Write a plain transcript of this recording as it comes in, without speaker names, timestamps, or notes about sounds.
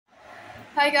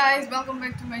Hi guys, welcome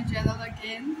back to my channel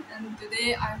again, and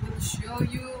today I will show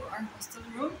you our hostel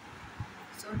room.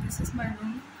 So this is my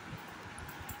room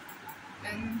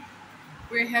and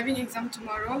we're having exam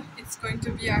tomorrow. It's going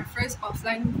to be our first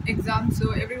offline exam,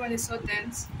 so everyone is so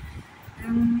tense.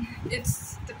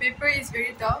 The paper is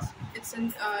very tough. It's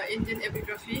an Indian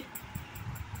epigraphy.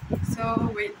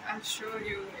 So wait, I'll show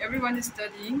you. Everyone is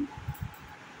studying.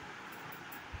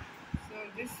 So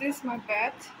this is my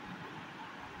bed.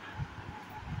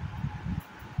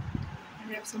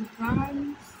 I have some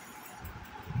plants.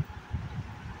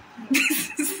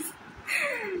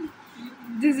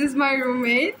 This is my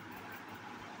roommate.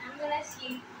 I'm gonna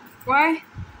sleep. Why?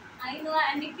 I know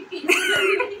I'm repeating.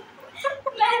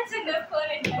 Plans enough for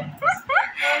attendance.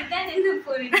 More than enough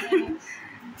for attendance.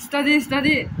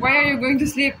 Study. Why are you going to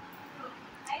sleep?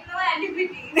 I know I'm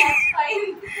repeating. That's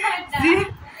fine.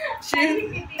 See? I'm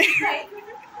repeating. Fine.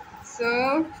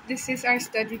 So this is our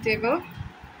study table.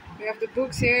 We have the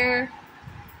books here.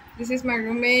 This is my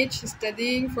roommate. She's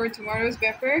studying for tomorrow's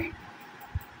paper.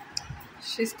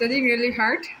 She's studying really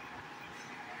hard.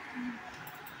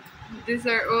 These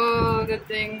are all the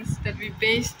things that we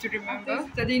base to remember.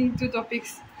 Studying 2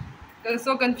 topics. You're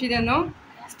so confident, no?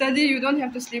 Study, you don't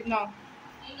have to sleep now.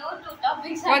 I know 2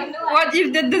 topics. What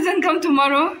if that doesn't come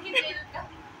tomorrow? It will come.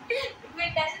 If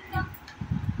it doesn't come,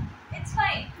 it's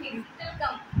fine. It will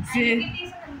come. See? And it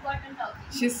is an important topic.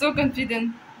 She's so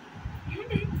confident.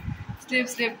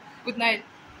 Sleep. Good night.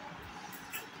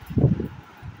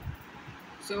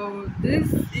 So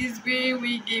this is where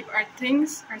we keep our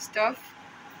things, our stuff.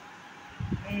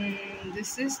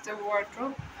 This is the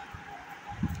wardrobe.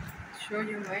 Show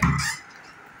you mine.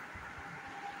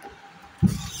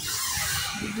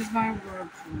 This is my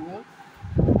wardrobe.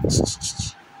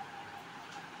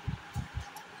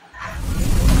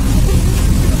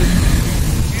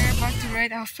 We're about to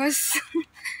write our first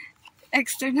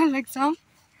external exam,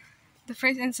 the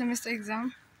first end semester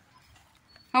exam.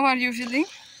 How are you feeling?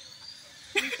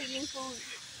 I'm feeling cold.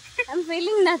 I'm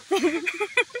feeling nothing.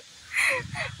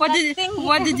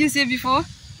 What did you say before?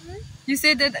 You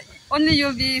said that only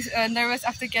you'll be nervous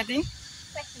after getting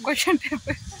question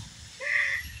paper.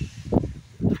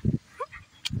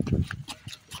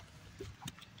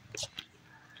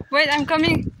 Wait, I'm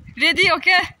coming. Ready?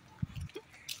 Okay.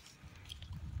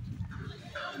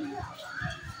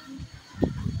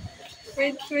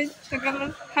 Wait.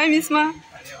 Hi, Miss Ma.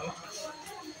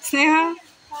 Sneha.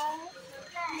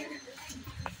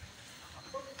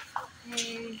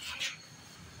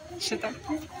 Shut up.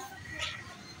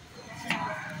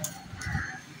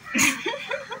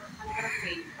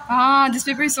 This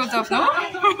paper is so tough, no?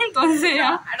 Don't say,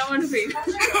 yeah. I don't want to fail.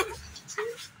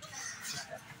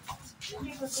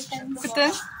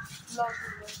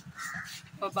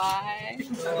 Bye-bye.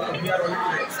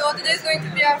 So today is going to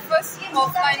be our first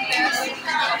offline test.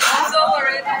 Also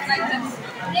already offline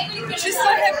test. She's so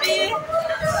happy.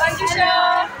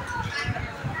 Pondicherry.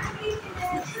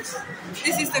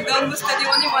 This is the girl who studied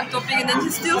only 1 topic and then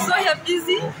she's still so happy,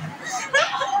 see?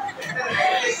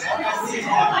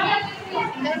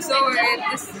 So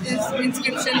this is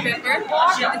inscription paper.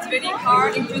 It's very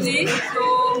hard actually,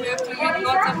 so we have to read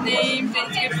lots of names, the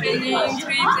inscription names,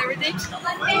 scripts, everything.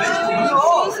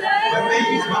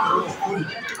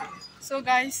 So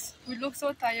guys, we look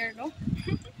so tired, no?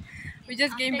 We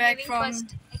just came back from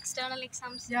first external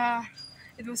exams. Yeah,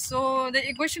 it was so.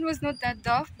 The question was not that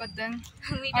tough, but then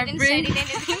We our didn't brain. study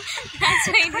anything. That's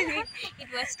why it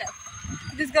was tough.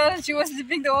 This girl, she was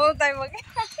sleeping the whole time. Okay.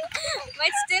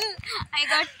 But still, I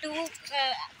got 2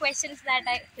 questions that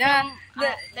I Yeah, from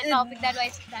the topic that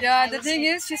was. The thing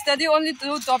is, she studied only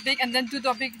 2 topic and then 2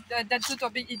 topic. That 2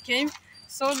 topic it came.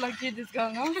 So lucky this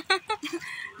girl, no?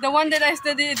 The one that I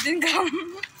studied, it didn't come.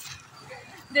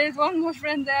 There's one more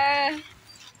friend there.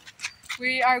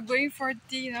 We are going for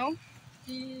tea, no?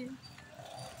 Tea.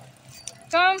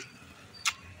 Come.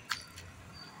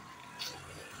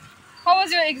 How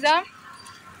was your exam?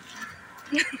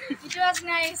 It was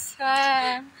nice.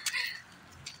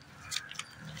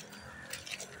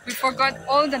 We forgot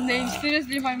all the names.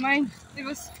 Seriously, my mind, it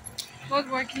was not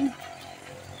working.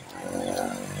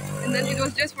 And then it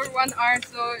was just for 1 hour,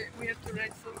 so we have to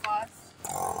write so fast.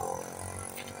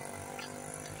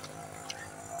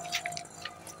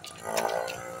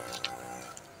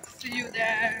 See you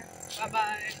there.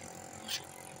 Bye-bye.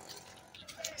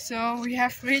 So we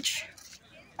have reached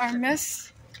our mess.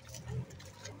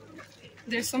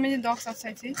 There's so many dogs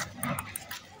outside, see?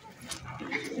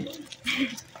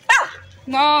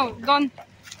 No, don't.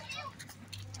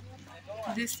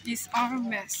 This is our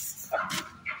mess.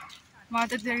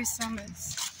 Mother, there is some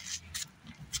mess.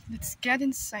 Let's get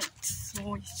inside.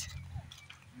 So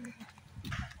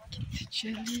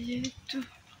Julietto.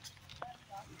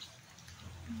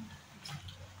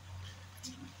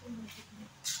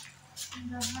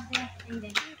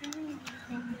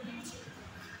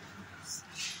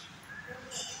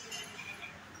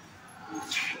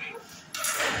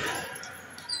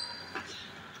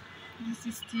 This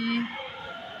is tea.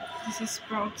 This is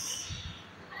sprouts.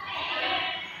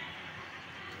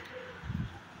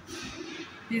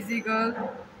 Busy girl.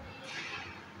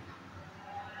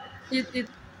 Eat.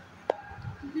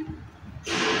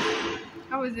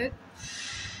 How is it?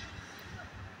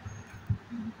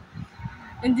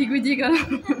 Indigo girl.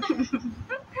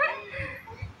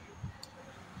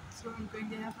 So I'm going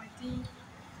to have my tea.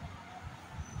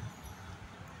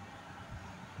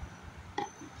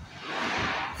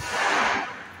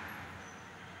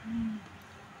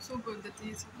 So good, the tea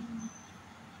is good.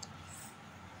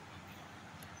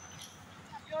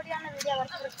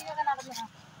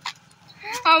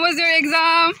 How was your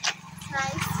exam?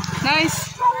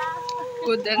 Nice.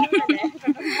 Good then.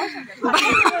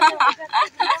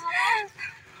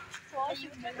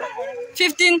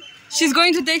 15. She's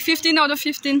going to take 15 out of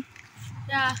 15.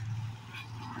 Yeah.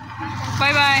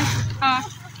 Bye bye.